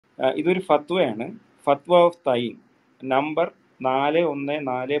ഇതൊരു ഫത്വയാണ്. ഫത്വ of തൈയിങ് number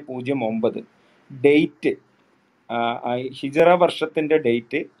 41409. Date ഹിജറ വർഷത്തിൻ്റെ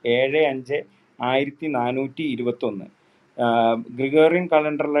ഡേറ്റ് 7/5/1421. Gregorian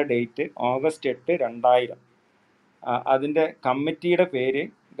കലണ്ടറിലെ date August 8, 2000. അതിൻ്റെ കമ്മിറ്റിയുടെ പേര്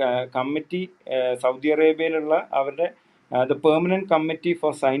കമ്മിറ്റി സൗദി അറേബ്യയിലുള്ള അവരുടെ the permanent committee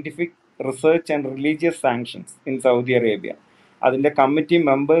for scientific research and religious sanctions in Saudi Arabia. അതിൻ്റെ committee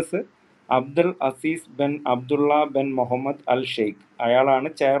members Abdul Azeez Ben Abdulla Ben Muhammad അൽ ഷെയ്ഖ്, അയാളാണ്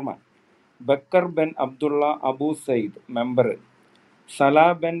chairman. Backer Ben Abdulla Abu Sayyid member. Salah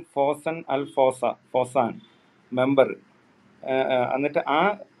Ben ഫോസൻ അൽ ഫോസാൻ മെമ്പർ. എന്നിട്ട്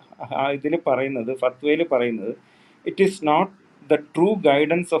ഇതിൽ പറയുന്നത്, ഫത്വയിൽ പറയുന്നത്, it is not the true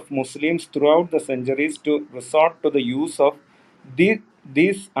guidance of Muslims throughout the centuries to resort to the use of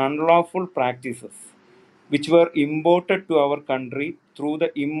these unlawful practices, which were imported to our country through the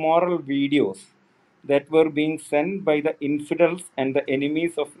immoral videos that were being sent by the infidels and the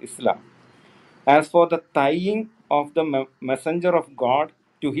enemies of Islam. As for the tying of the messenger of God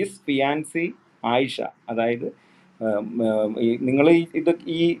to his fiancée Aisha, അതായത് നിങ്ങൾ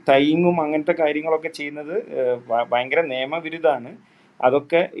ഈ തൈയിങ്ങും അങ്ങനത്തെ കാര്യങ്ങളൊക്കെ ചെയ്യുന്നത് ഭയങ്കര നിയമവിരുദ്ധമാണ്.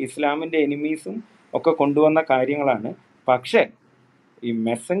 അതൊക്കെ ഇസ്ലാമിൻ്റെ എനിമീസും ഒക്കെ കൊണ്ടുവന്ന കാര്യങ്ങളാണ്. പക്ഷേ ഈ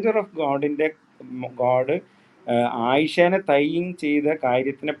മെസ്സഞ്ചർ ഓഫ് ഗോഡ് ആയിഷേനെ തൈയിങ് ചെയ്ത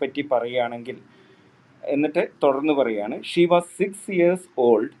കാര്യത്തിനെ പറ്റി പറയുകയാണെങ്കിൽ, എന്നിട്ട് തുടർന്ന് പറയുകയാണ്, she was 6 years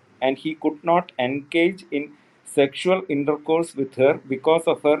old and he could not engage in sexual intercourse with her because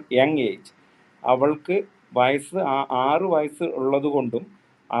of her young age. അവൾക്ക് 6 വയസ്സ് ഉള്ളത് കൊണ്ടും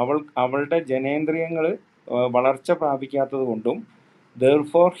അവളുടെ ജനേന്ദ്രിയങ്ങൾ വളർച്ച പ്രാപിക്കാത്തത് കൊണ്ടും,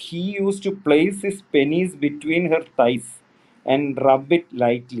 therefore he used to place his penis between her thighs and rub it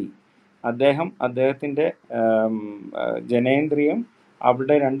lightly. അദ്ദേഹത്തിൻ്റെ ജനേന്ദ്രിയം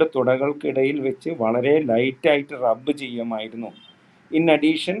അവളുടെ 2 തുടകൾക്കിടയിൽ വെച്ച് വളരെ ലൈറ്റായിട്ട് റബ്ബ് ചെയ്യുമായിരുന്നു. In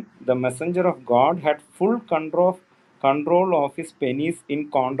addition, the messenger of God had full control of his penis in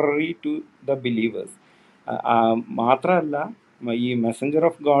contrary to the believers. മാത്രമല്ല, ഈ Messenger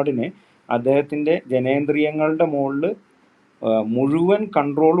of ഗോഡിന് അദ്ദേഹത്തിൻ്റെ ജനേന്ദ്രിയങ്ങളുടെ മുകളിൽ മുഴുവൻ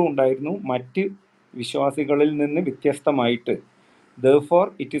കൺട്രോളും ഉണ്ടായിരുന്നു, മറ്റ് വിശ്വാസികളിൽ നിന്ന് വ്യത്യസ്തമായിട്ട്. Therefore,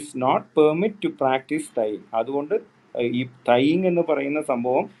 it is not permit to practice tying. അതുകൊണ്ട് ഈ തൈയിങ് എന്ന് പറയുന്ന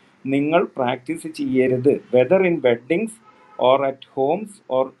സംഭവം നിങ്ങൾ പ്രാക്ടീസ് ചെയ്യരുത്, whether in weddings or at homes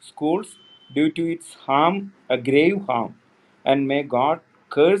or schools, due to its harm, a grave harm, and may God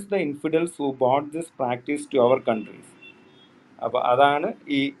curse the infidels who brought this practice to our countries. അപ്പോൾ അതാണ്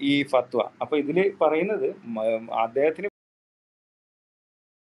ഈ ഫത്വ. അപ്പോൾ ഇതിൽ പറയുന്നത് അദ്ദേഹത്തിന്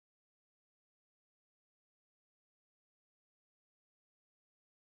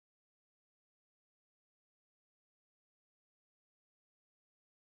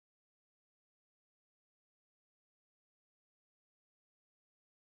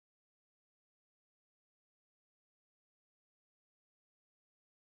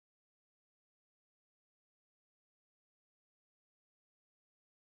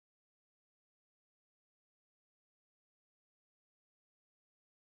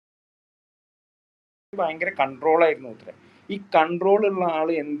ഭയങ്കര കൺട്രോളായിരുന്നു അത്രേ. ഈ കൺട്രോളുള്ള ആൾ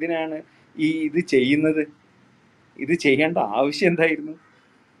എന്തിനാണ് ഇത് ചെയ്യുന്നത്? ഇത് ചെയ്യേണ്ട ആവശ്യം എന്തായിരുന്നു?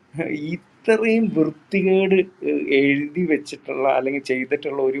 ഇത്രയും വൃത്തികേട് എഴുതി വെച്ചിട്ടുള്ള അല്ലെങ്കിൽ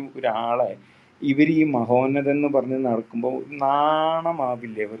ചെയ്തിട്ടുള്ള ഒരാളെ ഇവർ ഈ മഹോന്നതെന്ന് പറഞ്ഞ് നടക്കുമ്പോൾ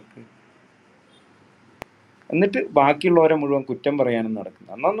നാണമാവില്ലേ അവർക്ക്? എന്നിട്ട് ബാക്കിയുള്ളവരെ മുഴുവൻ കുറ്റം പറയാനും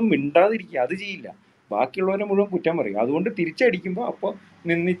നടക്കുന്നത്. അന്നൊന്നും മിണ്ടാതിരിക്കുക, അത് ചെയ്യില്ല. ബാക്കിയുള്ളവരെ മുഴുവൻ കുറ്റം പറയും. അതുകൊണ്ട് തിരിച്ചടിക്കുമ്പോൾ അപ്പോൾ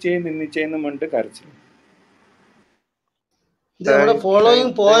നിന്നിച്ചേന്ന് പറഞ്ഞിട്ട് കരച്ചിൽ.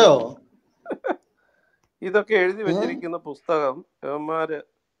 പോയോ? ഇതൊക്കെ എഴുതി വെച്ചിരിക്കുന്ന പുസ്തകം ഇവന്മാര്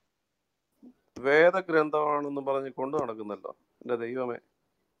വേദഗ്രന്ഥമാണെന്ന് പറഞ്ഞ് കൊണ്ടു നടക്കുന്നല്ലോ. എന്റെ ദൈവമേ,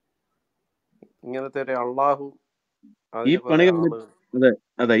 ഇങ്ങനത്തെ അള്ളാഹു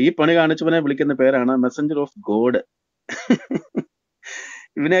ഈ പണി കാണിച്ചവനെ വിളിക്കുന്ന പേരാണ് മെസ്സഞ്ചർ ഓഫ് ഗോഡ്.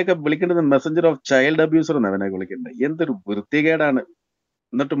 ഇവനെയൊക്കെ വിളിക്കേണ്ടത് മെസ്സഞ്ചർ ഓഫ് ചൈൽഡ് അബ്യൂസർ എന്ന് അവനെ വിളിക്കേണ്ടത്. എന്തൊരു വൃത്തികേടാണ്.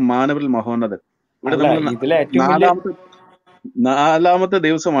 എന്നിട്ട് മാനവൽ മഹോന്നതൻ. ഇവിടെ നമ്മൾ നാലാമത്തെ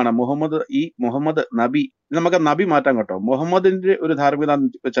ദിവസമാണ് മുഹമ്മദ് നബി. നമുക്ക് നബി മാറ്റാം കേട്ടോ. മുഹമ്മദിന്റെ ഒരു ധാർമ്മികത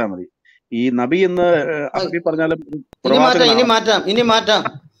വെച്ചാൽ മതി. ഈ നബി എന്ന് പറഞ്ഞാലും ഇനി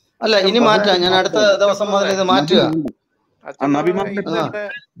മാറ്റാം. ഞാൻ അടുത്ത ദിവസം മുതൽ ഇത് മാറ്റുക.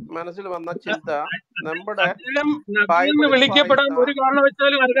 മനസ്സിൽ വന്ന ചിന്ത നമ്മുടെ വിളിക്കപ്പെടാൻ ഒരു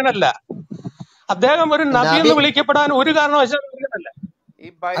കാരണവശാലും അർഹനല്ല. അദ്ദേഹം ഒരു നബി എന്ന് വിളിക്കപ്പെടാൻ ഒരു കാരണവശാലും അർഹനല്ല.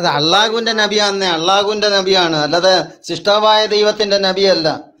 അത് അള്ളാഹുവിന്റെ നബിയാന്നേ, അള്ളാഹുവിന്റെ നബിയാണ്, അല്ലാതെ ശിഷ്ടാവായ ദൈവത്തിന്റെ നബിയല്ല.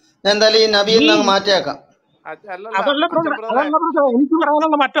 എന്തായാലും ഈ നബിയിൽ നിന്ന് മാറ്റിയേക്കാം. അല്ലല്ല അതല്ല അച്ഛൻ ബ്രദറെ, എനിക്ക്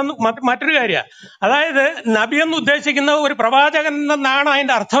പറയാനുള്ള മറ്റൊരു കാര്യമാണ്. അതായത് നബി എന്ന് ഉദ്ദേശിക്കുന്ന ഒരു പ്രവാചകൻ എന്നാണ്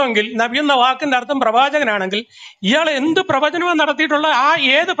അതിന്റെ അർത്ഥമെങ്കിൽ, നബി എന്ന വാക്കിന്റെ അർത്ഥം പ്രവാചകനാണെങ്കിൽ, ഇയാൾ എന്ത് പ്രവചനമാണ് നടത്തിയിട്ടുള്ള,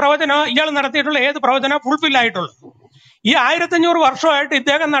 ഏത് പ്രവചനം ഇയാൾ നടത്തിയിട്ടുള്ള ഏത് പ്രവചനം ഫുൾഫിൽ ആയിട്ടുള്ളൂ? ഈ 1500 വർഷമായിട്ട്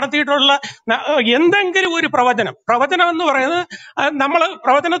ഇദ്ദേഹം നടത്തിയിട്ടുള്ള എന്തെങ്കിലും ഒരു പ്രവചനം എന്ന് പറയുന്നത്, നമ്മൾ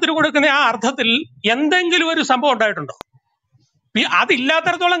പ്രവചനത്തിന് കൊടുക്കുന്ന ആ അർത്ഥത്തിൽ എന്തെങ്കിലും ഒരു സംഭവം ഉണ്ടായിട്ടുണ്ടോ?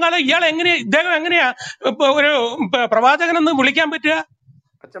 അതില്ലാത്തടത്തോളം കാലം ഇദ്ദേഹം എങ്ങനെയാ ഒരു പ്രവാചകൻ എന്ന് വിളിക്കാൻ പറ്റുക?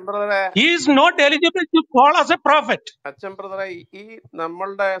 അച്ഛൻ ബ്രദറെ, He is not eligible to call as a prophet. അച്ഛൻ ബ്രദറെ, ഈ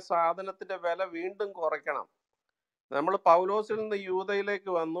നമ്മളുടെ സാധനത്തിന്റെ വില വീണ്ടും കുറയ്ക്കണം. നമ്മൾ പൗലോസിൽ നിന്ന്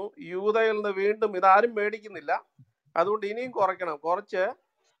യൂദയിലേക്ക് വന്നു, യൂദയിൽ നിന്ന് വീണ്ടും ഇതാരും മേടിക്കുന്നില്ല, അതുകൊണ്ട് ഇനിയും കുറയ്ക്കണം. കുറച്ച്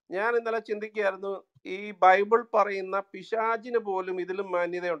ഞാൻ ഇന്നലെ ചിന്തിക്കുകയായിരുന്നു, ഈ ബൈബിൾ പറയുന്ന പിശാചിന് പോലും ഇതിലും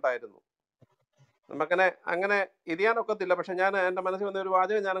മാന്യത ഉണ്ടായിരുന്നു. നമുക്കങ്ങനെ അങ്ങനെ ഇതിയാനൊക്കത്തില്ല, പക്ഷെ ഞാൻ എൻ്റെ മനസ്സിൽ വന്ന ഒരു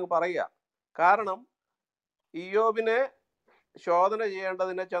വാചകം ഞാനങ്ങ് പറയുക. കാരണം ഇയ്യോബിനെ ശോധന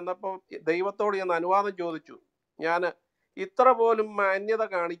ചെയ്യേണ്ടതിനെ ചെന്നപ്പോൾ ദൈവത്തോട് ഞാൻ അനുവാദം ചോദിച്ചു. ഞാൻ ഇത്ര പോലും മാന്യത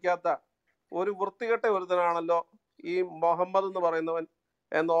കാണിക്കാത്ത ഒരു വൃത്തികെട്ട ഒരുത്തനാണല്ലോ ഈ മുഹമ്മദ് എന്ന് പറയുന്നവൻ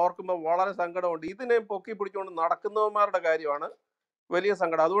എന്ന് ഓർക്കുമ്പോൾ വളരെ സങ്കടമുണ്ട്. ഇതിനെ പൊക്കി പിടിച്ചുകൊണ്ട് നടക്കുന്നവന്മാരുടെ കാര്യമാണ് വലിയ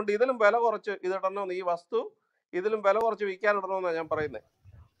സങ്കടം. അതുകൊണ്ട് ഇതിലും വില കുറച്ച് ഇതിടണമെന്ന്, ഈ വസ്തു ഇതിലും വില കുറച്ച് വിൽക്കാനിടണമെന്നാണ് ഞാൻ പറയുന്നത്.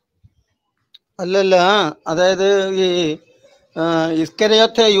 അല്ലല്ല, അതായത് ഈ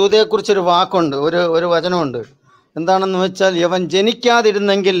ഇസ്കരിയോത്തെ യൂദയെ കുറിച്ചൊരു വാക്കുണ്ട്, ഒരു വചനമുണ്ട്. എന്താണെന്ന് വെച്ചാൽ, യവൻ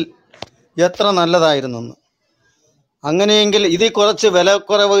ജനിക്കാതിരുന്നെങ്കിൽ എത്ര നല്ലതായിരുന്നു. അങ്ങനെയെങ്കിൽ ഇതിൽ കുറച്ച്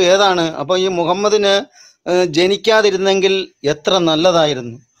വിലക്കുറവ് ഏതാണ്? അപ്പോൾ ഈ മുഹമ്മദിന് ജനിക്കാതിരുന്നെങ്കിൽ എത്ര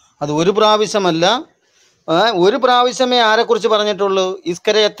നല്ലതായിരുന്നു. അത് ഒരു പ്രാവശ്യമല്ല, ഒരു പ്രാവശ്യമേ ആരെക്കുറിച്ച് പറഞ്ഞിട്ടുള്ളൂ?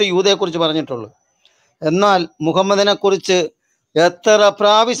 ഇസ്കരിയോത്തെ യൂദയെക്കുറിച്ച് പറഞ്ഞിട്ടുള്ളൂ. എന്നാൽ മുഹമ്മദിനെ കുറിച്ച് എത്ര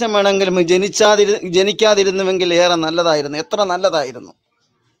പ്രാവശ്യം വേണമെങ്കിലും ജനിക്കാതിരുന്നുവെങ്കിൽ ഏറെ നല്ലതായിരുന്നു, എത്ര നല്ലതായിരുന്നു.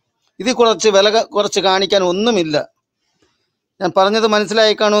 ഇതിൽ കുറച്ച് കാണിക്കാൻ ഒന്നുമില്ല. ഞാൻ പറഞ്ഞത്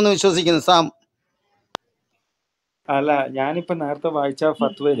മനസ്സിലായി കാണുമെന്ന് വിശ്വസിക്കുന്നു. സാം അല്ല, ഞാനിപ്പോൾ നേരത്തെ വായിച്ച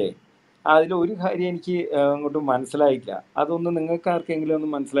ഫത്വയിലെ അതിൽ ഒരു കാര്യം എനിക്ക് അങ്ങോട്ട് മനസ്സിലായില്ല. അതൊന്ന് നിങ്ങൾക്ക് ആർക്കെങ്കിലും ഒന്ന്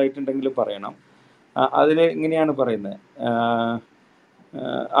മനസ്സിലായിട്ടുണ്ടെങ്കിൽ പറയണം. അതിൽ ഇങ്ങനെയാണ് പറയുന്നത്,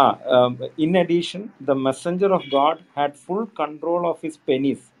 in addition, the messenger of God had full control of his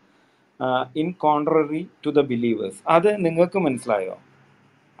pennies in contrary to the believers. അത് നിങ്ങൾക്ക് മനസ്സിലായോ?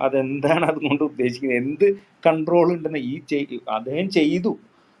 അതെന്താണ് അതുകൊണ്ട് ഉദ്ദേശിക്കുന്നത്? എന്ത് കൺട്രോൾ ഉണ്ടെന്ന് അദ്ദേഹം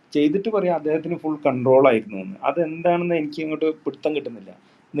ചെയ്തിട്ട് പറയാം അദ്ദേഹത്തിന് ഫുൾ കൺട്രോൾ ആയിരുന്നു എന്ന്. അതെന്താണെന്ന് എനിക്ക് ഇങ്ങോട്ട് പിടുത്തം കിട്ടുന്നില്ല.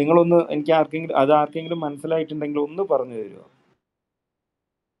 നിങ്ങളൊന്ന് എനിക്ക് ആർക്കെങ്കിലും മനസ്സിലായിട്ടുണ്ടെങ്കിൽ ഒന്ന് പറഞ്ഞു തരുമോ?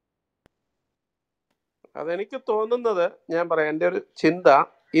 അതെനിക്ക് തോന്നുന്നത്, ഞാൻ പറയാം, എൻ്റെ ഒരു ചിന്ത,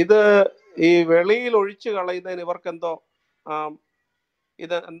 ഇത് ഈ വെളിയിൽ ഒഴിച്ചു കളയുന്നതിന് ഇവർക്കെന്തോ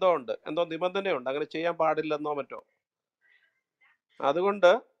ഇത് എന്തോ നിബന്ധനയുണ്ട്, അങ്ങനെ ചെയ്യാൻ പാടില്ലെന്നോ മറ്റോ.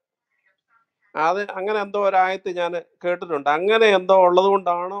 അതുകൊണ്ട് അങ്ങനെ എന്തോ ഒരായത്ത് ഞാൻ കേട്ടിട്ടുണ്ട്. അങ്ങനെ എന്തോ ഉള്ളത്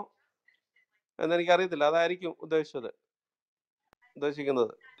കൊണ്ടാണോ എന്നെനിക്കറിയത്തില്ല. അതായിരിക്കും ഉദ്ദേശിക്കുന്നത്.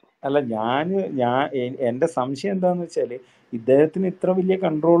 അല്ല, എൻ്റെ സംശയം എന്താണെന്ന് വെച്ചാൽ, ഇദ്ദേഹത്തിന് ഇത്ര വലിയ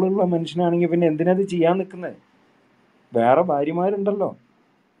കൺട്രോളുള്ള മനുഷ്യനാണെങ്കിൽ പിന്നെ എന്തിനത് ചെയ്യാൻ നിൽക്കുന്നത്? വേറെ ഭാര്യമാരുണ്ടല്ലോ.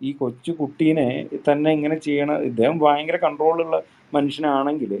 ഈ കൊച്ചു കുട്ടീനെ തന്നെ ഇങ്ങനെ ഇദ്ദേഹം ഭയങ്കര കൺട്രോളുള്ള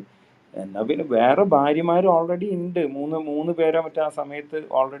മനുഷ്യനാണെങ്കിൽ എന്നാൽ പിന്നെ വേറെ ഭാര്യമാർ ഓൾറെഡി ഉണ്ട്. മൂന്ന് പേരെ മറ്റേ ആ സമയത്ത്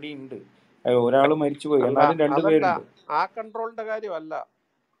ഓൾറെഡി ഉണ്ട്. ഒരാൾ മരിച്ചുപോയി, എന്നാലും 2 പേരുണ്ട്. ആ കൺട്രോളിന്റെ കാര്യമല്ല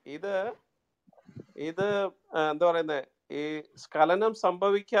ഇത്. എന്താ പറയുന്നത്, ഈ സ്ഖലനം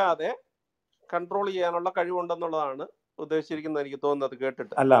സംഭവിക്കാതെ കൺട്രോൾ ചെയ്യാനുള്ള കഴിവുണ്ടെന്നുള്ളതാണ് ഉദ്ദേശിച്ചിരിക്കുന്നത്, എനിക്ക് തോന്നുന്നത്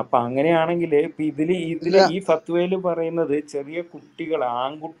കേട്ടിട്ട്. അല്ല, അപ്പൊ അങ്ങനെയാണെങ്കിൽ ഇപ്പൊ ഇതില് ഈ ഫത്വയില് പറയുന്നത് ചെറിയ കുട്ടികൾ,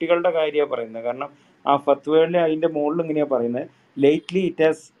 ആൺകുട്ടികളുടെ കാര്യമാണ് പറയുന്നത്. കാരണം ആ ഫത്വയില് അതിന്റെ മുകളിൽ ഇങ്ങനെയാ പറയുന്നത്, lately it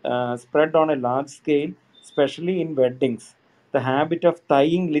has spread on a large scale, especially in weddings, the habit of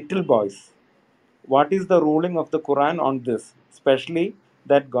tying little boys. What is the ruling of the Quran on this, especially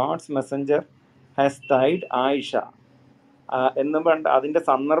that God's messenger has tied Aisha? എന്നും വേണ്ട അതിൻ്റെ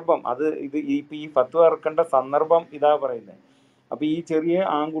സന്ദർഭം, ഈ ഫത്വ ഇറക്കേണ്ട സന്ദർഭം ഇതാ പറയുന്നത്. അപ്പോൾ ഈ ചെറിയ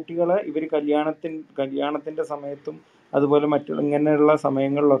ആൺകുട്ടികളെ ഇവർ കല്യാണത്തിൻ്റെ സമയത്തും അതുപോലെ ഇങ്ങനെയുള്ള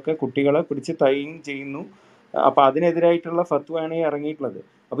സമയങ്ങളിലൊക്കെ കുട്ടികളെ പിടിച്ച് ചെയ്യുന്നു. അപ്പോൾ അതിനെതിരായിട്ടുള്ള ഫത്വയാണ് ഈ ഇറങ്ങിയിട്ടുള്ളത്.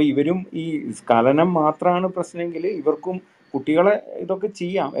 അപ്പോൾ ഇവരും ഈ സ്ഖലനം മാത്രമാണ് പ്രശ്നമെങ്കിൽ ഇവർക്കും കുട്ടികളെ ഇതൊക്കെ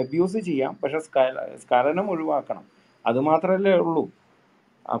ചെയ്യാം, അബ്യൂസ് ചെയ്യാം, പക്ഷെ സ്ഖലനം ഒഴിവാക്കണം. അത് മാത്രമല്ലേ ഉള്ളൂ.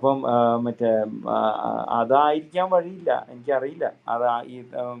 അപ്പം അതായിരിക്കാൻ വഴിയില്ല, എനിക്കറിയില്ല.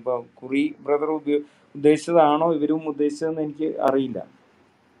 ഇപ്പോൾ കുറി ബ്രദർ ഉദ്ദേശിച്ചതാണോ ഇവരും ഉദ്ദേശിച്ചതെന്ന് എനിക്ക് അറിയില്ല.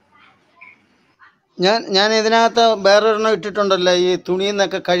 ഞാൻ ഇതിനകത്ത് വേറൊരെണ്ണം ഇട്ടിട്ടുണ്ടല്ലോ, ഈ തുണിയിൽ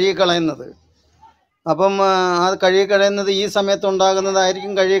നിന്നൊക്കെ കഴുകിക്കളയുന്നത്. അപ്പം അത് കഴുകിക്കളയുന്നത് ഈ സമയത്ത്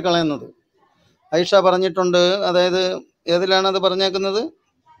ഉണ്ടാകുന്നതായിരിക്കും കഴുകിക്കളയുന്നത്. ഐഷ പറഞ്ഞിട്ടുണ്ട്. അതായത് ഏതിലാണത് പറഞ്ഞേക്കുന്നത്?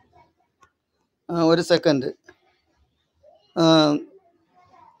 ഒരു സെക്കൻഡ്.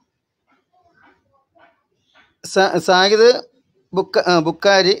 സാഹിദ്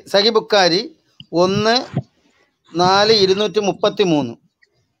ബുക്കാരി, സഹി ബുക്കാരി 1:4:233.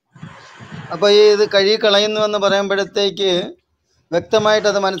 അപ്പോൾ ഇത് കഴുകിക്കളയുന്നുവെന്ന് പറയുമ്പോഴത്തേക്ക് വ്യക്തമായിട്ട്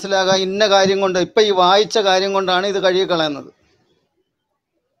അത് മനസ്സിലാകാം. ഇന്ന കാര്യം കൊണ്ട്, ഇപ്പം ഈ വായിച്ച കാര്യം കൊണ്ടാണ് ഇത് കഴുകിക്കളയുന്നത്.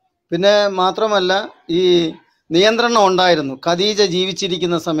 പിന്നെ മാത്രമല്ല, ഈ നിയന്ത്രണം ഉണ്ടായിരുന്നു ഖദീജ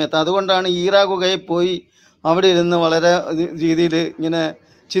ജീവിച്ചിരിക്കുന്ന സമയത്ത്. അതുകൊണ്ടാണ് ഈറാ ഗുഹയിൽ പോയി അവിടെ ഇരുന്ന് വളരെ രീതിയിൽ ഇങ്ങനെ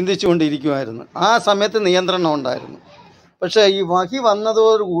ചിന്തിച്ചുകൊണ്ടിരിക്കുമായിരുന്നു. ആ സമയത്ത് നിയന്ത്രണം ഉണ്ടായിരുന്നു. പക്ഷേ ഈ വഹി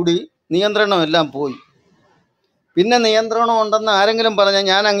വന്നതോടുകൂടി നിയന്ത്രണമെല്ലാം പോയി. പിന്നെ നിയന്ത്രണം ഉണ്ടെന്ന് ആരെങ്കിലും പറഞ്ഞാൽ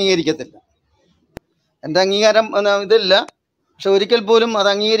ഞാൻ അംഗീകരിക്കത്തില്ല. എൻ്റെ അംഗീകാരം ഇതില്ല. പക്ഷെ ഒരിക്കൽ പോലും അത്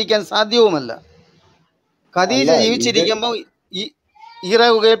അംഗീകരിക്കാൻ സാധ്യവുമല്ല. ഖദീജ ജീവിച്ചിരിക്കുമ്പോൾ ഈ ഈറാ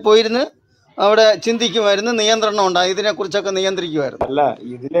ഗുഹയിൽ പോയിരുന്ന് അവിടെ ചിന്തിക്കുമായിരുന്നു, നിയന്ത്രണം ഉണ്ടായി, ഇതിനെക്കുറിച്ചൊക്കെ നിയന്ത്രിക്കുമായിരുന്നു. അല്ല,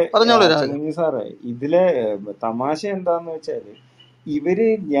 പറഞ്ഞോളൂ സാറേ, ഇതിലെ തമാശ എന്താന്ന് വെച്ചാല് ഇവര്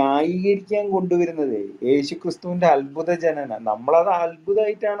ന്യായീകരിക്കാൻ കൊണ്ടുവരുന്നത് യേശുക്രിസ്തുവിന്റെ അത്ഭുത ജനന. നമ്മളത്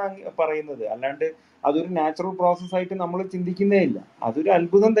അത്ഭുതമായിട്ടാണ് പറയുന്നത്, അല്ലാണ്ട് അതൊരു നാച്ചുറൽ പ്രോസസ് ആയിട്ട് നമ്മൾ ചിന്തിക്കുന്നേ ഇല്ല. അതൊരു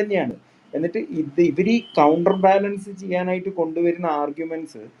അത്ഭുതം തന്നെയാണ്. എന്നിട്ട് ഇവര് ഈ കൗണ്ടർ ബാലൻസ് ചെയ്യാനായിട്ട് കൊണ്ടുവരുന്ന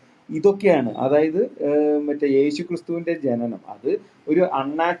ആർഗ്യുമെന്റ്സ് ഇതൊക്കെയാണ്. അതായത് മറ്റേ യേശുക്രിസ്തുവിന്റെ ജനനം അത് ഒരു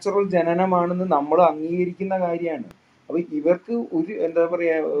അൺനാച്ചുറൽ ജനനമാണെന്ന് നമ്മൾ അംഗീകരിക്കുന്ന കാര്യമാണ്. അപ്പൊ ഇവർക്ക് ഒരു എന്താ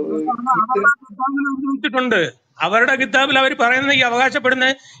പറയാ, അവരുടെ കിതാബിൽ അവർ പറയുന്ന ഈ അവകാശപ്പെടുന്ന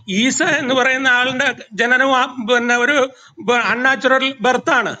ഈസ എന്ന് പറയുന്ന ആളുടെ ജനനവും പിന്നെ ഒരു അൺനാച്ചുറൽ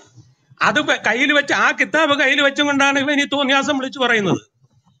ബർത്താണ്. അത് കയ്യിൽ വെച്ച്, ആ കിതാബ് കയ്യിൽ വെച്ചും കൊണ്ടാണ് ഇവൻ ഈ തോന്നിയാസം വിളിച്ചു പറയുന്നത്.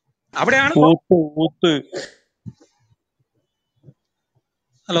 അവിടെയാണ്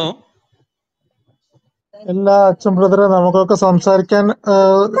ഹലോ എല്ലാ അച്ഛൻ ബ്രദറെ, നമുക്കൊക്കെ സംസാരിക്കാൻ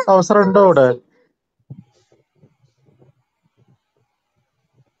അവസരം ഉണ്ടോ ഇവിടെ?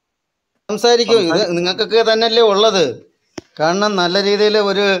 സംസാരിക്കൂ. ഇത് നിങ്ങൾക്കൊക്കെ തന്നെയല്ലേ ഉള്ളത്. കാരണം നല്ല രീതിയിൽ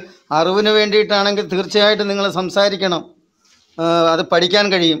ഒരു അറിവിന് വേണ്ടിയിട്ടാണെങ്കിൽ തീർച്ചയായിട്ടും നിങ്ങൾ സംസാരിക്കണം. അത് പഠിക്കാൻ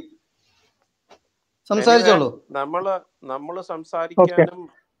കഴിയും. സംസാരിച്ചോളൂ. നമ്മള് സംസാരിക്കാനും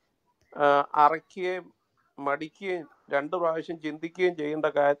അറയ്ക്കുകയും മടിക്കുകയും 2 പ്രാവശ്യം ചിന്തിക്കുകയും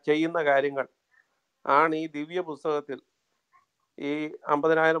ചെയ്യുന്ന കാര്യങ്ങൾ ആണ് ഈ ദിവ്യ പുസ്തകത്തിൽ ഈ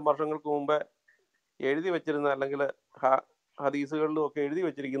 50,000 വർഷങ്ങൾക്ക് മുമ്പ് എഴുതി വെച്ചിരുന്ന, അല്ലെങ്കിൽ ഹദീസുകളിലും ഒക്കെ എഴുതി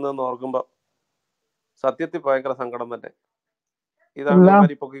വെച്ചിരിക്കുന്നതെന്ന് ഓർക്കുമ്പോൾ സത്യത്തിൽ ഭയങ്കര സങ്കടം തന്നെ.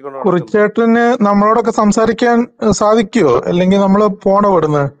 ഇതാണ് പൊക്കിക്കൊണ്ട് കുറിച്ചേട്ടന് നമ്മളോടൊക്കെ സംസാരിക്കാൻ സാധിക്കുമോ, അല്ലെങ്കിൽ നമ്മള് പോണ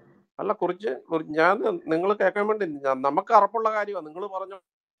വിടുന്നത്? അല്ല, ഞാൻ നിങ്ങൾ കേൾക്കാൻ വേണ്ടി, നമുക്ക് അറപ്പുള്ള കാര്യമാണ്. നിങ്ങൾ പറഞ്ഞോ,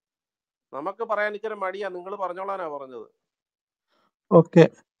 നമുക്ക് പറയാൻ ഇച്ചിരി മടിയാ, നിങ്ങൾ പറഞ്ഞോളാനാ പറഞ്ഞത്. ഓക്കെ.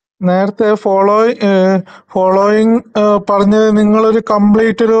 നേരത്തെ ഫോളോയിങ് പറഞ്ഞത് നിങ്ങളൊരു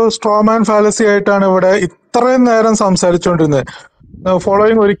കംപ്ലീറ്റ് ഒരു സ്ട്രോമാൻ ഫാലസി ആയിട്ടാണ് ഇവിടെ ഇത്രയും നേരം സംസാരിച്ചുകൊണ്ടിരുന്നത്.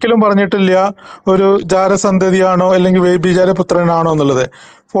 ഫോളോയിങ് ഒരിക്കലും പറഞ്ഞിട്ടില്ല ഒരു ജാരസന്തതിയാണോ അല്ലെങ്കിൽ വ്യഭിചാരപുത്രനാണോ എന്നുള്ളത്.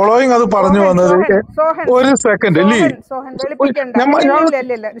 ഫോളോയിങ് അത് പറഞ്ഞു വന്നത്, ഒരു സെക്കൻഡ്, ഞാൻ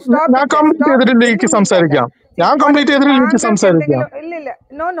കംപ്ലീറ്റ് ചെയ്തിട്ടില്ല, എനിക്ക് സംസാരിക്കാം. ഇല്ലില്ല,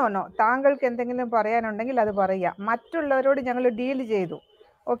 നോ, താങ്കൾക്ക് എന്തെങ്കിലും പറയാനുണ്ടെങ്കിൽ അത് പറയാം. മറ്റുള്ളവരോട് ഞങ്ങൾ ഡീൽ ചെയ്തു.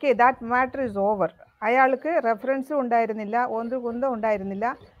 Okay, that matter is over. അയാൾക്ക് റെഫറൻസും ഉണ്ടായിരുന്നില്ല, കുന്തം ഉണ്ടായിരുന്നില്ല.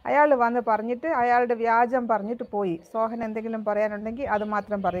 അയാൾ വന്ന് പറഞ്ഞിട്ട് അയാളുടെ വ്യാജം പറഞ്ഞിട്ട് പോയി. സോഹൻ എന്തെങ്കിലും പറയാനുണ്ടെങ്കിൽ അത്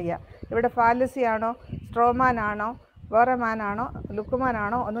മാത്രം പറയുക. ഇവിടെ ഫാലസി ആണോ, സ്ട്രോമാൻ ആണോ, വേറെ മാനാണോ,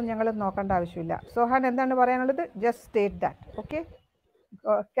 ലുക്കുമാനാണോ ഒന്നും ഞങ്ങൾ നോക്കേണ്ട ആവശ്യമില്ല. സോഹാൻ എന്താണ് പറയാനുള്ളത്? Just state that. Okay,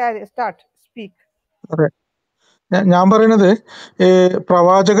 start speak. ഞാൻ പറയുന്നത്,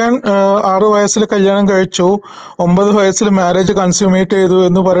 പ്രവാചകൻ 6 വയസ്സിൽ കല്യാണം കഴിച്ചു, 9 വയസ്സിൽ മാരേജ് കൺസ്യൂമേറ്റ് ചെയ്തു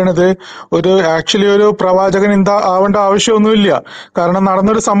എന്ന് പറയുന്നത് ആക്ച്വലി ഒരു പ്രവാചകൻ എന്താ ആവേണ്ട ആവശ്യമൊന്നുമില്ല. കാരണം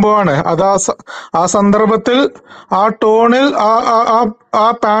നടന്നൊരു സംഭവമാണ് അത്. ആ സന്ദർഭത്തിൽ ആ ടോണിൽ ആ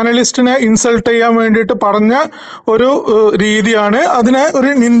പാനലിസ്റ്റിനെ ഇൻസൾട്ട് ചെയ്യാൻ വേണ്ടിയിട്ട് പറഞ്ഞ ഒരു രീതിയാണ് അതിനെ ഒരു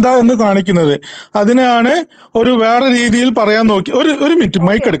നിന്ദ എന്ന് കാണിക്കുന്നത്. അതിനെയാണ് ഒരു വേറെ രീതിയിൽ പറയാൻ നോക്കി. ഒരു മിനിറ്റ്,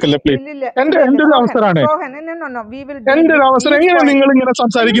 മൈക്ക് എടുക്കല്ലേ പ്ലീസ്. എന്റെ ഒരു അവസരമാണ്, എന്റെ ഒരു അവസരം. എങ്ങനെ നിങ്ങൾ ഇങ്ങനെ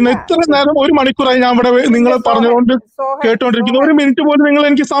സംസാരിക്കുന്നത്? ഇത്ര നേരം 1 മണിക്കൂറായി ഞാൻ ഇവിടെ നിങ്ങൾ പറഞ്ഞുകൊണ്ട് കേട്ടോണ്ടിരിക്കുന്നു. 1 മിനിറ്റ് പോലും നിങ്ങൾ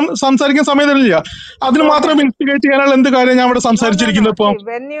എനിക്ക് സംസാരിക്കാൻ സമയം തരില്ല. അതിന് മാത്രം ഇൻസ്റ്റിഗേറ്റ് ചെയ്യാനുള്ള എന്ത് കാര്യം ഞാൻ ഇവിടെ സംസാരിച്ചിരിക്കുന്നത്? ഇപ്പൊ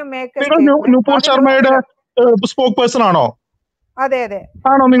നിങ്ങൾ നുപൂർ ശർമ്മയുടെ സ്പോക്ക് പേഴ്സൺ ആണോ?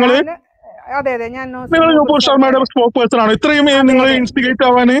 ആണോ നിങ്ങൾ നുപൂർ ശർമ്മയുടെ സ്പോക്ക് പേഴ്സൺ ആണോ? ഇത്രയും നിങ്ങൾ ഇൻസ്റ്റിഗേറ്റ്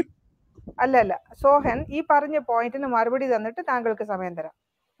ആവാന്? അല്ല, സോഹൻ ഈ പറഞ്ഞ പോയിന്റിന് മറുപടി തന്നിട്ട് താങ്കൾക്ക് സമയം തരാം.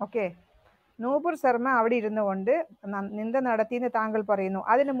 ഓക്കെ, നൂപുർ ശർമ്മ അവിടെ ഇരുന്നു കൊണ്ട് നിന്ദ നടത്തിയെന്ന് താങ്കൾ പറയുന്നു.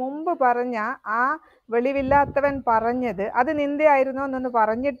 അതിന് മുമ്പ് പറഞ്ഞ ആ വെളിവില്ലാത്തവൻ പറഞ്ഞത് അത് നിന്ദയായിരുന്നോ എന്നൊന്ന്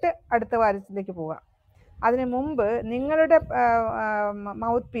പറഞ്ഞിട്ട് അടുത്ത വാരത്തിലേക്ക് പോവാം. അതിന് മുമ്പ് നിങ്ങളുടെ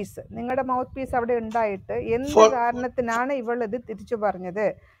മൗത്ത് പീസ് അവിടെ ഉണ്ടായിട്ട് എന്ത് കാരണത്തിനാണ് ഇവൾ ഇത് തിരിച്ചു പറഞ്ഞത്?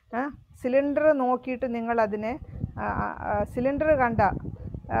 സിലിണ്ടർ നോക്കിയിട്ട് നിങ്ങൾ അതിനെ സിലിണ്ടർ കണ്ട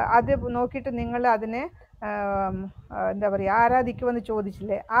അത് നോക്കിയിട്ട് നിങ്ങൾ അതിനെ എന്താ പറയുക ആരാധിക്കുമെന്ന്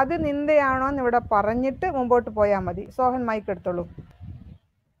ചോദിച്ചില്ലേ? അത് നിന്ദയാണോ എന്ന് ഇവിടെ പറഞ്ഞിട്ട് മുമ്പോട്ട് പോയാൽ മതി. സോഹൻ മൈക്ക് എടുത്തോളൂ.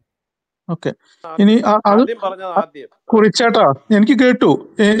 ഓക്കെ, ഇനി അത് കുറിച്ചേട്ടാ എനിക്ക് കേട്ടു.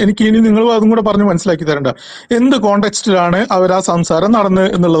 എനിക്ക് ഇനി നിങ്ങൾ അതും കൂടെ പറഞ്ഞ് മനസ്സിലാക്കി തരണ്ട. എന്ത് കോണ്ടെക്സ്റ്റിലാണ് അവർ ആ സംസാരം നടന്നത്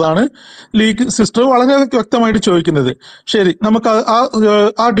എന്നുള്ളതാണ് ലീഗ് സിസ്റ്റർ വളരെ വ്യക്തമായിട്ട് ചോദിക്കുന്നത്. ശരി, നമുക്ക്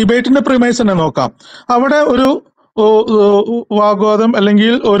ആ ഡിബേറ്റിന്റെ പ്രിമൈസ് തന്നെ നോക്കാം. അവിടെ ഒരു വാഗ്വാദം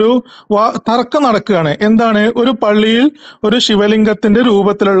അല്ലെങ്കിൽ ഒരു തർക്കം നടക്കുകയാണ്. എന്താണ്? ഒരു പള്ളിയിൽ ഒരു ശിവലിംഗത്തിന്റെ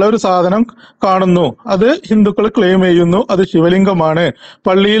രൂപത്തിലുള്ള ഒരു സാധനം കാണുന്നു. അത് ഹിന്ദുക്കൾ ക്ലെയിം ചെയ്യുന്നു അത് ശിവലിംഗമാണ്,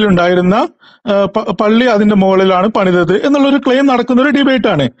 പള്ളിയിൽ ഉണ്ടായിരുന്ന പള്ളി അതിന്റെ മുകളിലാണ് പണിതത് എന്നുള്ളൊരു ക്ലെയിം നടക്കുന്ന ഒരു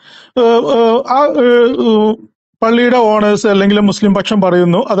ഡിബേറ്റാണ്. ആ പള്ളിയുടെ ഓണേഴ്സ് അല്ലെങ്കിൽ മുസ്ലിം പക്ഷം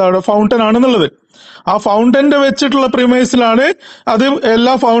പറയുന്നു അതവിടെ ഫൗണ്ടൻ ആണെന്നുള്ളത്. ആ ഫൗണ്ടന്റെ വെച്ചിട്ടുള്ള പ്രിമൈസിലാണ് അത്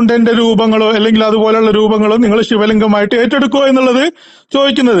എല്ലാ ഫൗണ്ടന്റെ രൂപങ്ങളോ അല്ലെങ്കിൽ അതുപോലെയുള്ള രൂപങ്ങളോ നിങ്ങൾ ശിവലിംഗമായിട്ട് ഏറ്റെടുക്കുമോ എന്നുള്ളത്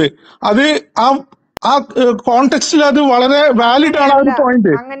ചോദിക്കുന്നത്. അത് ആ കോണ്ടെക്സ്റ്റിൽ അത് വളരെ വാലിഡ് ആണ്. ആ ഒരു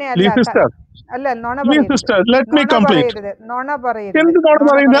point sister let me complete. എന്ത് നോണ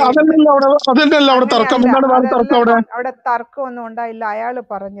പറയുന്നത്? അതല്ലല്ലോ അവിടെ തർക്കം. എന്താണ് തർക്കം അവിടെ? അവിടെ തർക്കമൊന്നും ഉണ്ടായില്ല. അയാള്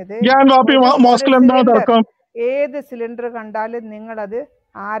പറഞ്ഞത് ഞാൻ വാപ്പി മോസ്കിൽ എന്താണ് തർക്കം? ഏത് സിലിണ്ടർ കണ്ടാലും നിങ്ങളത്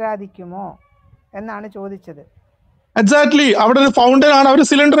ആരാധിക്കുമോ എന്നാണ് ചോദിച്ചത്. എക്സാക്ട്ലി, അവിടെ ഒരു ഫൗണ്ടൻ ആണ്, അവർ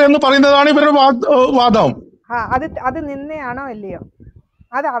സിലിണ്ടർ എന്ന് പറയുന്നതാണ് ഇവരുടെ വാദം. അത് നിന്നയാണോ ഇല്ലയോ?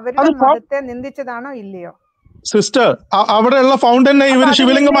 അത് അവരുടെ മതത്തെ നിന്ദിച്ചതാണോ ഇല്ലയോ? സിസ്റ്റർ, അവിടെയുള്ള ഫൗണ്ടനെ ഇവർ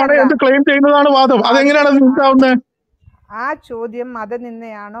ശിവലിംഗമാണ് എന്ന് ക്ലെയിം ചെയ്യുന്നതാണ് വാദം. അതെങ്ങനെയാണ് നിന്ദിക്കാവുന്നത്? ആ ചോദ്യം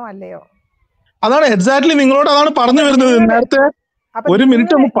മതനിന്ദയാണോ അല്ലയോ? അതാണ് എക്സാക്ട്ലി നിങ്ങളോട് അതാണ് പറഞ്ഞു വരുന്നത്. നേരത്തെ ഒരു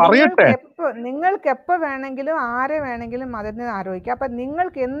മിനിറ്റ് ഒന്ന് പറയട്ടെ. നിങ്ങൾക്ക് എപ്പോ വേണമെങ്കിലും ആരെ വേണമെങ്കിലും മതത്തെ ആരോപിക്കാം. അപ്പൊ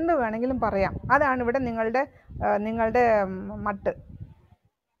നിങ്ങൾക്ക് എന്ത് വേണമെങ്കിലും പറയാം. അതാണ് ഇവിടെ നിങ്ങളുടെ മട്ട്.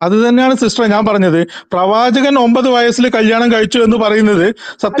 അത് തന്നെയാണ് സിസ്റ്റർ ഞാൻ പറഞ്ഞത്. പ്രവാചകൻ 9 വയസ്സിൽ കല്യാണം കഴിച്ചു എന്ന് പറയുന്നത്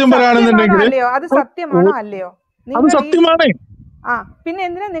സത്യം പറയുകയാണെന്നുണ്ടെങ്കിൽ അത് സത്യമാണോ അല്ലയോ? അത് സത്യമാണ്. പിന്നെ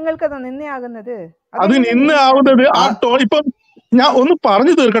എന്തിനാ നിങ്ങൾക്ക് അത് നിന്നയാകുന്നത്? അത് നിന്നാവുന്നത് ആ ഇപ്പം ഞാൻ ഒന്ന്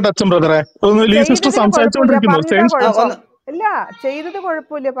പറഞ്ഞു തീർക്കട്ടെ അച്ഛൻ ബ്രദറെ. ഒന്ന് ലീ സിസ്റ്റർ സംസാരിച്ചുകൊണ്ടിരിക്കുന്നു. ഇല്ല, ചെയ്തത്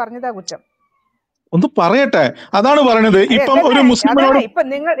കുഴപ്പമില്ല, പറഞ്ഞതാ കുറ്റം. ഒന്ന് പറയട്ടെ, അതാണ് പറയണത്. ഇപ്പം ഒരു മുസ്ലിമിനോട്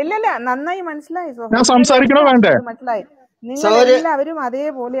ഇല്ല നന്നായി മനസ്സിലായി. ഞാൻ സംസാരിക്കണോ വേണ്ടേ? മനസ്സിലായി. നിങ്ങൾ എല്ലാവരും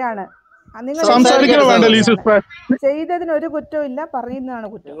അതേപോലെയാണ്. സംസാരിക്കണോ വേണ്ട ലീ സിസ്റ്റർ? ചെയ്തതിന് ഒരു കുറ്റവും ഇല്ല, പറയുന്നതാണ്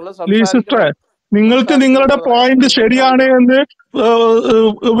കുറ്റം. ലീ സിസ്റ്റർ, നിങ്ങൾക്ക് നിങ്ങളുടെ പോയിന്റ് ശരിയാണ് എന്ന്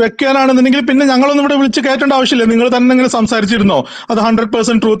വെക്കാനാണെന്നുണ്ടെങ്കിൽ പിന്നെ ഞങ്ങളൊന്നും ഇവിടെ വിളിച്ച് കയറ്റേണ്ട ആവശ്യമില്ല. നിങ്ങൾ തന്നെ ഇങ്ങനെ സംസാരിച്ചിരുന്നോ അത്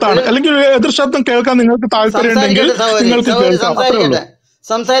 100% ട്രൂത്ത് ആണ്, അല്ലെങ്കിൽ എതിർ ശബ്ദം കേൾക്കാൻ നിങ്ങൾക്ക് താല്പര്യം ഉണ്ടെങ്കിൽ നിങ്ങൾക്ക് കേൾക്കാം.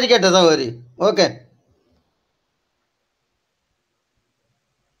 സംസാരിക്കട്ടെ സഹോദരി. ഓക്കെ,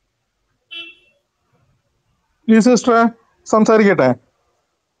 ഈ സിസ്റ്റർ സംസാരിക്കട്ടെ.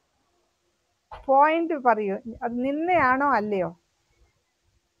 പോയിന്റ് പറയൂ, അത് നിന്നെയാണോ അല്ലയോ?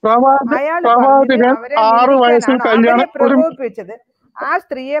 പ്രവാചകൻ 6 വയസ്സിൽ കല്യാണം പ്രകോപിപ്പിച്ചത്, ആ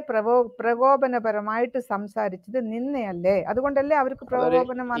സ്ത്രീയെ പ്രകോപനപരമായിട്ട് സംസാരിച്ചത് നിന്നയല്ലേ? അതുകൊണ്ടല്ലേ അവർക്ക്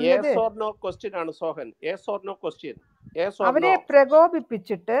പ്രകോപനം വന്നത്. അവരെ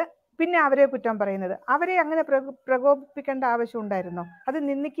പ്രകോപിപ്പിച്ചിട്ട് പിന്നെ അവരെ കുറ്റം പറയുന്നത്. അവരെ അങ്ങനെ പ്രകോപിപ്പിക്കേണ്ട ആവശ്യം ഉണ്ടായിരുന്നോ? അത്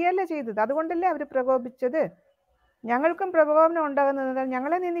നിന്ദിക്കുകയല്ലേ ചെയ്തത്. അതുകൊണ്ടല്ലേ അവർ പ്രകോപിച്ചത്. ഞങ്ങൾക്കും പ്രകോപനം ഉണ്ടാകുന്നത്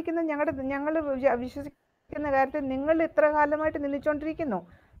ഞങ്ങളെ നിന്ദിക്കുന്നത് ഞങ്ങൾ വിശ്വസിക്കുന്ന കാര്യത്തിൽ നിങ്ങൾ ഇത്ര കാലമായിട്ട് നിന്ദിച്ചോണ്ടിരിക്കുന്നു.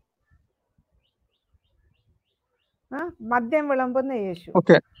 മദ്യം വിളമ്പുന്ന യേശു,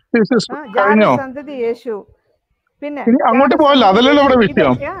 ജാരസന്തതി യേശു, പിന്നെ അങ്ങോട്ട് പോയല്ലോ. അതല്ലല്ലോ ഇവിടെ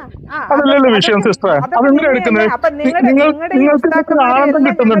വിഷയം. അതല്ലല്ലോ വിഷയം സിസ്റ്റർ. അതെങ്ങനെ എടുക്കുന്നത്? നിങ്ങൾക്ക് ആനന്ദം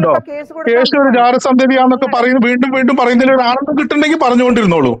കിട്ടുന്നുണ്ടോ? യേശു ഒരു ജാരസന്തതിയാന്നൊക്കെ പറയുന്നു, വീണ്ടും വീണ്ടും പറയുന്നതിൽ ഒരു ആനന്ദം കിട്ടുന്നുണ്ടെങ്കിൽ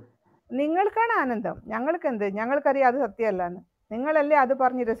പറഞ്ഞുകൊണ്ടിരുന്നോളൂ. നിങ്ങൾക്കാണ് ആനന്ദം, ഞങ്ങൾക്ക് എന്ത്? ഞങ്ങൾക്കറിയാം അത് സത്യമല്ലാന്ന്. നിങ്ങളല്ലേ അത്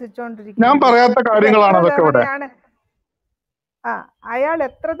പറഞ്ഞ് രസിച്ചോണ്ടിരിക്കുന്നത്. ഞാൻ പറയാത്ത കാര്യങ്ങളാണ് അതൊക്കെ ഇവിടെ. അയാൾ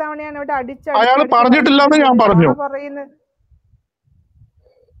എത്ര തവണയാണ് ഇവിടെ അയാൾ പറഞ്ഞിട്ടില്ലെന്ന് ഞാൻ പറഞ്ഞു.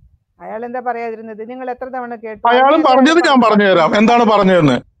 അയാൾ എന്താ പറയാതിരുന്നത്? നിങ്ങൾ എത്ര തവണ കേട്ടു? അയാളും പറഞ്ഞത് ഞാൻ പറഞ്ഞുതരാം എന്താണ്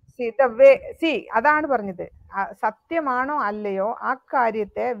പറഞ്ഞതെന്ന്. അതാണ് പറഞ്ഞത്. സത്യമാണോ അല്ലയോ ആ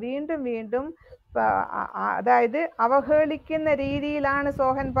കാര്യത്തെ വീണ്ടും വീണ്ടും അതായത് അവഹേളിക്കുന്ന രീതിയിലാണ്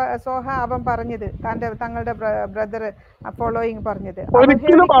അവൻ പറഞ്ഞത്. തങ്ങളുടെ ബ്രദർ ഫോളോയിങ് പറഞ്ഞത്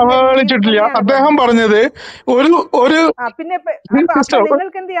ഒരിക്കലും അവഹേളിച്ചിട്ടില്ല. അദ്ദേഹം പറഞ്ഞത് പിന്നെ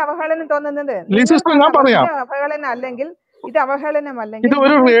നിങ്ങൾക്ക് എന്ത് അവഹേളനം തോന്നുന്നത്? അവഹേളനം അല്ലെങ്കിൽ ഇത് അവഹേളനമല്ലെങ്കിൽ ഇത്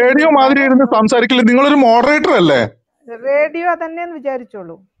ഒരു റേഡിയോ മാതിരി ഇരുന്ന് സംസാരിക്കില്ല. നിങ്ങളൊരു മോഡറേറ്റർ അല്ലേ? റേഡിയോ തന്നെയെന്ന്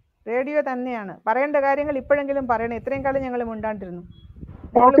വിചാരിച്ചോളൂ. റേഡിയോ തന്നെയാണ്. പറയേണ്ട കാര്യങ്ങൾ ഇപ്പോഴെങ്കിലും പറയണം. ഇത്രയും കാലം ഞങ്ങൾ മിണ്ടാണ്ടിരുന്നു.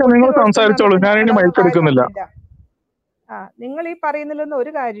 നിങ്ങൾ സംസാരിച്ചോളൂ, ഞാൻ ഇനി മൈക്ക് എടുക്കുന്നില്ല. നിങ്ങൾ ഈ പറയുന്നതിലൊന്നും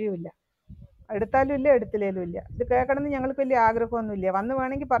ഒരു കാര്യവുമില്ല. എടുത്താലും ഇല്ല, എടുത്തില്ലേലും ഇല്ല. ഇത് കേൾക്കണമെന്ന് ഞങ്ങൾക്ക് വലിയ ആഗ്രഹമൊന്നുമില്ല. വന്ന്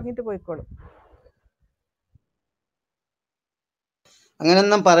വേണമെങ്കിൽ പറഞ്ഞിട്ട് പോയിക്കോളും.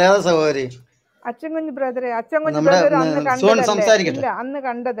 അങ്ങനെയൊന്നും പറയാതെ സഹോദരി, അച്ഛൻ കുഞ്ഞ് ബ്രദറെ, അച്ഛൻ കുഞ്ഞ് നമ്മുടെ ബ്രദർ അന്ന് സോൺ കണ്ടതല്ലേ? സംസാരിക്കട്ടെ. ഇല്ല, അന്ന്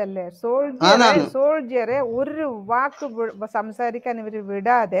കണ്ടതല്ലേ? ആന്നാന്ന് സോൾജിയറെ ഒരു വാക്ക് സംസാരിക്കാൻ ഇവർ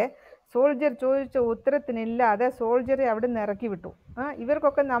വിടാതെ, സോൾജിയർ ചോദിച്ച ഉത്തരത്തിനില്ലാതെ സോൾജിയറെ അവിടെ നിന്ന് ഇറക്കി വിട്ടു.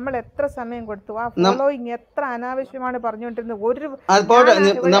 ഇവർക്കൊക്കെ നമ്മൾ എത്ര സമയം കൊടുത്തു? ആ ഫോളോയിങ് എത്ര അനാവശ്യമാണ് പറഞ്ഞുകൊണ്ടിരുന്നത്.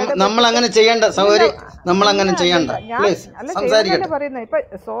 നമ്മൾ അങ്ങനെ ചെയ്യണ്ട സഹോദരി, നമ്മൾ അങ്ങനെ ചെയ്യണ്ട. അല്ല, ചെയ്യുന്നതല്ലേ പറയുന്നത്. ഇപ്പൊ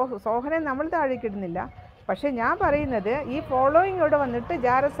സോഹനെ നമ്മൾ താഴേക്കിടുന്നില്ല. പക്ഷെ ഞാൻ പറയുന്നത്, ഈ ഫോളോയിങ് ഇവിടെ വന്നിട്ട്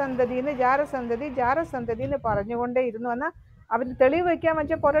ജാരസന്തതി എന്ന് പറഞ്ഞുകൊണ്ടേ ഇരുന്നു. എന്നാൽ അവര് തെളിവ് വയ്ക്കാൻ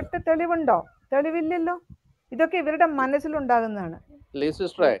വെച്ചാൽ ഒരൊറ്റ തെളിവുണ്ടോ? തെളിവില്ലല്ലോ. ഇതൊക്കെ ഇവരുടെ മനസ്സിലുണ്ടാകുന്നതാണ്.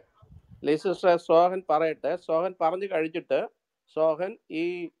 ലിസിസ്റ്ററെ സോഹൻ പറയട്ടെ. സോഹൻ പറഞ്ഞു കഴിച്ചിട്ട് സോഹൻ ഈ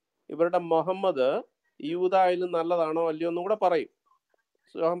ഇവരുടെ മുഹമ്മദ് യൂദായിൽ നല്ലതാണോ അല്ലയോ എന്നും കൂടെ പറയും.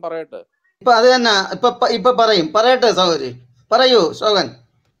 സോഹൻ പറയട്ടെ. ഇപ്പൊ അത് തന്നെ ഇപ്പൊ പറയട്ടെ സഹോദരി, പറയൂ സോഹൻ.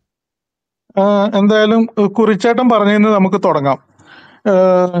 എന്തായാലും കുറിച്ചേട്ടൻ പറഞ്ഞതിന് നമുക്ക് തുടങ്ങാം.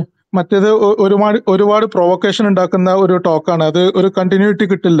 മറ്റേത് ഒരുപാട് പ്രൊവക്കേഷൻ ഉണ്ടാക്കുന്ന ഒരു ടോക്കാണ്. അത് ഒരു കണ്ടിന്യൂറ്റി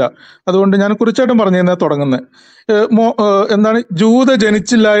കിട്ടില്ല. അതുകൊണ്ട് ഞാൻ കുറിച്ചേട്ടൻ പറഞ്ഞതിനെ തുടങ്ങുന്നത്. എന്താണ് ജൂത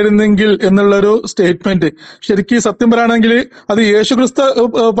ജനിച്ചില്ലായിരുന്നെങ്കിൽ എന്നുള്ളൊരു സ്റ്റേറ്റ്മെന്റ്, ശരിക്കും സത്യം പറയുകയാണെങ്കിൽ അത് യേശുക്രിസ്തു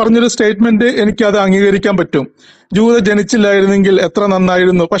പറഞ്ഞൊരു സ്റ്റേറ്റ്മെന്റ്, എനിക്ക് അത് അംഗീകരിക്കാൻ പറ്റും. ജൂത ജനിച്ചില്ലായിരുന്നെങ്കിൽ എത്ര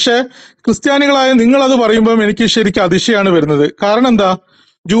നന്നായിരുന്നു. പക്ഷെ ക്രിസ്ത്യാനികളായ നിങ്ങൾ അത് പറയുമ്പോൾ എനിക്ക് ശരിക്കും അതിശയാണ് വരുന്നത്. കാരണം എന്താ?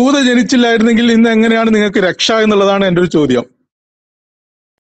 ജൂത ജനിച്ചില്ലായിരുന്നെങ്കിൽ ഇന്ന് എങ്ങനെയാണ് നിങ്ങൾക്ക് രക്ഷ എന്നുള്ളതാണ് എൻ്റെ ഒരു ചോദ്യം.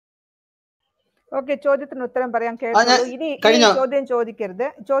 ഓക്കെ, ചോദ്യത്തിന് ഉത്തരം പറയാൻ കേട്ടോളൂ. ഇനി ചോദ്യം ചോദിക്കരുത്.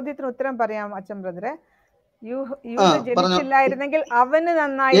 ചോദ്യത്തിന് ഉത്തരം പറയാം അച്ഛൻ ബ്രദറെ. യൂത ജനിച്ചില്ലായിരുന്നെങ്കിൽ അവന്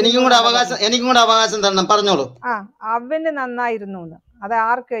നന്നായിരുന്നു. എനിക്കും കൂടെ അവകാശം തരണം, പറഞ്ഞോളൂ. അവന് നന്നായിരുന്നു എന്ന്. അത്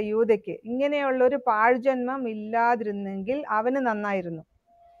ആർക്ക്? യൂതയ്ക്ക്. ഇങ്ങനെയുള്ള ഒരു പാഴ്ജന്മം ഇല്ലാതിരുന്നെങ്കിൽ അവന് നന്നായിരുന്നു.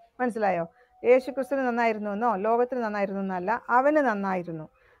 മനസ്സിലായോ? യേശുക്രിസ്തുവിന് നന്നായിരുന്നു എന്നോ ലോകത്തിന് നന്നായിരുന്നു എന്നല്ല, അവന് നന്നായിരുന്നു.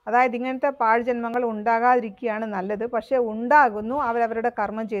 അതായത് ഇങ്ങനത്തെ പാഴ്ജന്മങ്ങൾ ഉണ്ടാകാതിരിക്കുകയാണ് നല്ലത്. പക്ഷെ ഉണ്ടാകുന്നു, അവരവരുടെ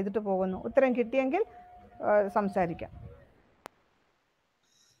കർമ്മം ചെയ്തിട്ട് പോകുന്നു. ഉത്തരം കിട്ടിയെങ്കിൽ സംസാരിക്കാം.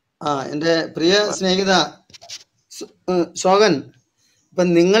 എൻ്റെ പ്രിയ സ്നേഹിത ശോകൻ, ഇപ്പം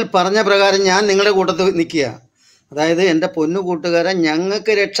നിങ്ങൾ പറഞ്ഞ പ്രകാരം ഞാൻ നിങ്ങളുടെ കൂട്ടത്തിൽ നിൽക്കുക. അതായത് എൻ്റെ പൊന്നു കൂട്ടുകാരൻ,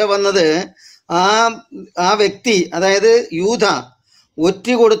 ഞങ്ങൾക്ക് രക്ഷ വന്നത് ആ വ്യക്തി, അതായത് യൂദ ഒറ്റ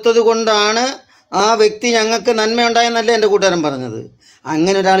കൊടുത്തത് കൊണ്ടാണ് ആ വ്യക്തി ഞങ്ങൾക്ക് നന്മയുണ്ടായെന്നല്ലേ എൻ്റെ കൂട്ടുകാരൻ പറഞ്ഞത്.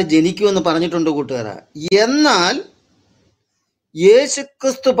 അങ്ങനെ ഒരാൾ ജനിക്കുമെന്ന് പറഞ്ഞിട്ടുണ്ട് കൂട്ടുകാരാ. എന്നാൽ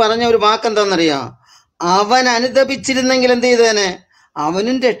യേശുക്രിസ്തു പറഞ്ഞ ഒരു വാക്കെന്താണെന്നറിയാം? അവൻ അനുതപിച്ചിരുന്നെങ്കിൽ എന്ത് ചെയ്തേനെ?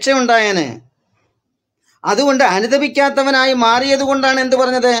 അവനും രക്ഷയുണ്ടായേനെ. അതുകൊണ്ട് അനുതപിക്കാത്തവനായി മാറിയത് കൊണ്ടാണ് എന്ത്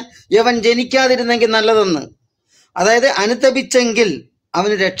പറഞ്ഞത്? യവൻ ജനിക്കാതിരുന്നെങ്കിൽ നല്ലതെന്ന്. അതായത് അനുതപിച്ചെങ്കിൽ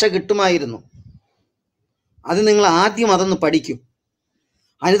അവന് രക്ഷ കിട്ടുമായിരുന്നു. അത് നിങ്ങൾ ആദ്യം അതൊന്ന് പഠിക്കും.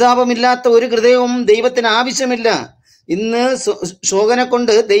 അനുതാപമില്ലാത്ത ഒരു ഹൃദയവും ദൈവത്തിന് ആവശ്യമില്ല. ഇന്ന് ശോകനെ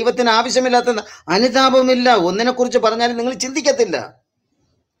കൊണ്ട് ദൈവത്തിന് ആവശ്യമില്ലാത്ത അനുതാപമില്ല. ഒന്നിനെ കുറിച്ച് പറഞ്ഞാലും നിങ്ങൾ ചിന്തിക്കത്തില്ല.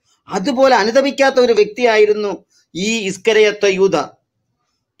 അതുപോലെ അനുതപിക്കാത്ത ഒരു വ്യക്തിയായിരുന്നു ഈ ഇസ്കരയത്ത യൂദ.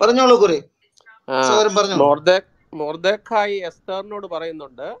 പറഞ്ഞോളൂ കുറെ. മൊർദെഖായി എസ്തറിനോട്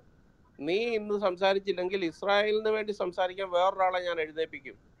പറയുന്നുണ്ട്, നീ ഇന്ന് സംസാരിച്ചില്ലെങ്കിൽ ഇസ്രായേലിന് വേണ്ടി സംസാരിക്കാൻ വേറൊരാളെ ഞാൻ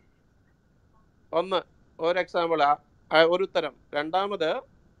എഴുന്നേൽപ്പിക്കും. ഒരു എക്സാമ്പിൾ, ഒരു ഉത്തരം. രണ്ടാമത്,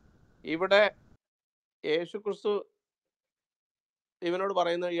 ഇവിടെ യേശുക്രിസ്തു ഇവനോട്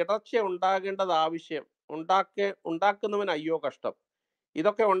പറയുന്നത് ഇടർച്ച ഉണ്ടാകേണ്ടത് ആവശ്യം, ഉണ്ടാക്കുന്നവൻ അയ്യോ കഷ്ടം.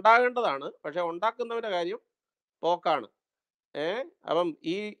 ഇതൊക്കെ ഉണ്ടാകേണ്ടതാണ്, പക്ഷെ ഉണ്ടാക്കുന്നവൻ്റെ കാര്യം പോക്കാണ്. അപ്പം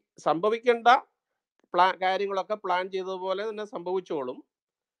ഈ സംഭവിക്കേണ്ട കാര്യങ്ങളൊക്കെ പ്ലാൻ ചെയ്തതുപോലെ തന്നെ സംഭവിച്ചോളും.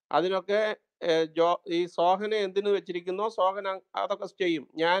 അതിനൊക്കെ ഈ സോഹനെ എന്തിനു വെച്ചിരിക്കുന്നോ സോഹൻ അതൊക്കെ ചെയ്യും.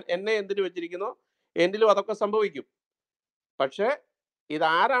 എന്നെ എന്തിനു വെച്ചിരിക്കുന്നോ എന്നിലും അതൊക്കെ സംഭവിക്കും. പക്ഷേ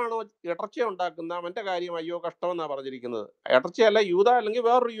ഇതാരാണോ ഇടർച്ച ഉണ്ടാക്കുന്ന അവൻ്റെ കാര്യം അയ്യോ കഷ്ടമെന്നാണ് പറഞ്ഞിരിക്കുന്നത്. ഇടർച്ചയല്ല, യൂദ അല്ലെങ്കിൽ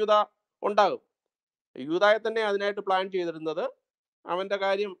വേറൊരു യൂദ ഉണ്ടാകും. യൂദായെ തന്നെ അതിനായിട്ട് പ്ലാൻ ചെയ്തിരുന്നത്. അവൻ്റെ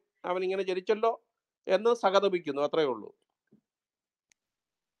കാര്യം അവൻ ഇങ്ങനെ ജനിച്ചല്ലോ എന്ന് സഹതപിക്കുന്നു, അത്രയേ ഉള്ളൂ.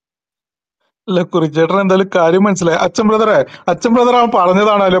 അല്ല, കുറിച്ചേട്ടൻ എന്തായാലും കാര്യം മനസ്സിലായി. അച്ഛൻ ബ്രദർ അവൻ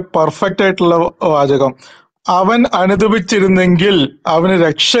പറഞ്ഞതാണല്ലോ പെർഫെക്റ്റ് ആയിട്ടുള്ള വാചകം. അവൻ അനുദപിച്ചിരുന്നെങ്കിൽ അവന്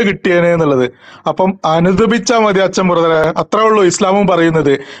രക്ഷ കിട്ടിയേനെ എന്നുള്ളത്. അപ്പം അനുദപിച്ചാൽ മതി അച്ഛൻ ബ്രദറെ, അത്രേ ഉള്ളൂ ഇസ്ലാമും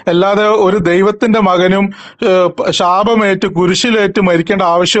പറയുന്നത്. അല്ലാതെ ഒരു ദൈവത്തിന്റെ മകനും ശാപമേറ്റ് കുരിശിലേറ്റ് മരിക്കേണ്ട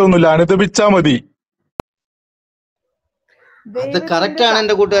ആവശ്യമൊന്നുമില്ല. അനുദപിച്ചാ മതി. അത് കറക്റ്റ് ആണ്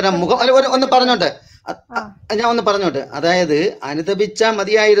എൻ്റെ കൂട്ടുകാരൻ. ഒന്ന് പറഞ്ഞോട്ടെ, ഞാൻ ഒന്ന് പറഞ്ഞോട്ടെ. അതായത് അനുദപിച്ചാ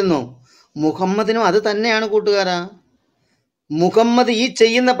മതിയായിരുന്നു. മുഹമ്മദിനും അത് തന്നെയാണ് കൂട്ടുകാരാ. മുഹമ്മദ് ഈ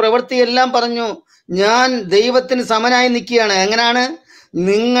ചെയ്യുന്ന പ്രവൃത്തിയെല്ലാം പറഞ്ഞു, ഞാൻ ദൈവത്തിന് സമനായി നിൽക്കുകയാണ്. എങ്ങനെയാണ്?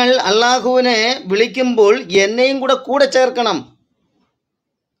 നിങ്ങൾ അള്ളാഹുവിനെ വിളിക്കുമ്പോൾ എന്നെയും കൂടെ ചേർക്കണം.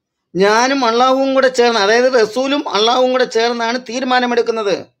 ഞാനും അള്ളാഹുവും കൂടെ ചേർന്ന്, അതായത് റസൂലും അള്ളാഹുവും കൂടെ ചേർന്നാണ്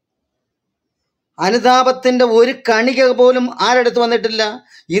തീരുമാനമെടുക്കുന്നത്. അനുതാപത്തിന്റെ ഒരു കണിക പോലും ആരെടുത്ത് വന്നിട്ടില്ല.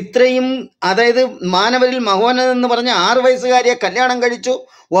 ഇത്രയും, അതായത് മാനവരിൽ മഹോന്നതൻ എന്ന് പറഞ്ഞ 6 വയസ്സുകാരിയെ കല്യാണം കഴിച്ചു.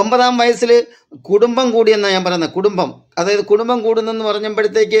 9-ാം വയസ്സിൽ കുടുംബം കൂടിയെന്നാണ് ഞാൻ പറയുന്നത്. കുടുംബം, അതായത് കുടുംബം കൂടുന്നെന്ന്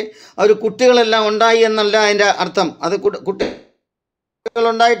പറഞ്ഞപ്പോഴത്തേക്ക് അവർ കുട്ടികളെല്ലാം ഉണ്ടായി എന്നല്ല അതിൻ്റെ അർത്ഥം. അത്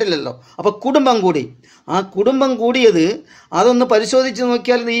കുട്ടികളുണ്ടായിട്ടില്ലല്ലോ. അപ്പോൾ കുടുംബം കൂടി. ആ കുടുംബം കൂടിയത് അതൊന്ന് പരിശോധിച്ച്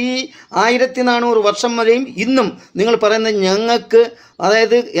നോക്കിയാൽ ഈ 1400 വർഷം വരെയും ഇന്നും നിങ്ങൾ പറയുന്നത് ഞങ്ങൾക്ക്,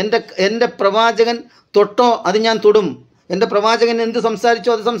 അതായത് എൻ്റെ പ്രവാചകൻ തൊട്ടോ അത് ഞാൻ തൊടും, എൻ്റെ പ്രവാചകൻ എന്ത്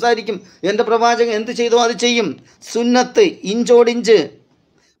സംസാരിച്ചോ അത് സംസാരിക്കും, എൻ്റെ പ്രവാചകൻ എന്ത് ചെയ്തോ അത് ചെയ്യും. സുന്നത്ത് ഇഞ്ചോടിഞ്ച്.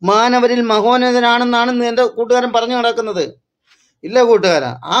 മാനവരിൽ മഹോന്നതനാണെന്നാണ് എൻ്റെ കൂട്ടുകാരൻ പറഞ്ഞു നടക്കുന്നത്. ഇല്ല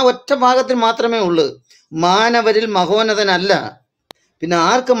കൂട്ടുകാരാ, ആ ഒറ്റ ഭാഗത്തിൽ മാത്രമേ ഉള്ളൂ. മാനവരിൽ മഹോന്നതനല്ല. പിന്നെ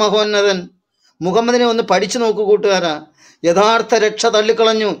ആർക്ക് മഹോന്നതൻ? മുഹമ്മദിനെ ഒന്ന് പഠിച്ചു നോക്കൂ കൂട്ടുകാരാ. യഥാർത്ഥ രക്ഷ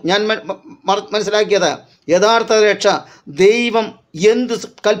തള്ളിക്കളഞ്ഞു. ഞാൻ മനസ്സിലാക്കിയതാ, യഥാർത്ഥ രക്ഷ ദൈവം എന്ത്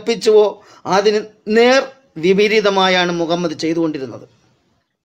കൽപ്പിച്ചുവോ അതിന് നേർ വിപരീതമായാണ് മുഹമ്മദ് ചെയ്തുകൊണ്ടിരുന്നത്.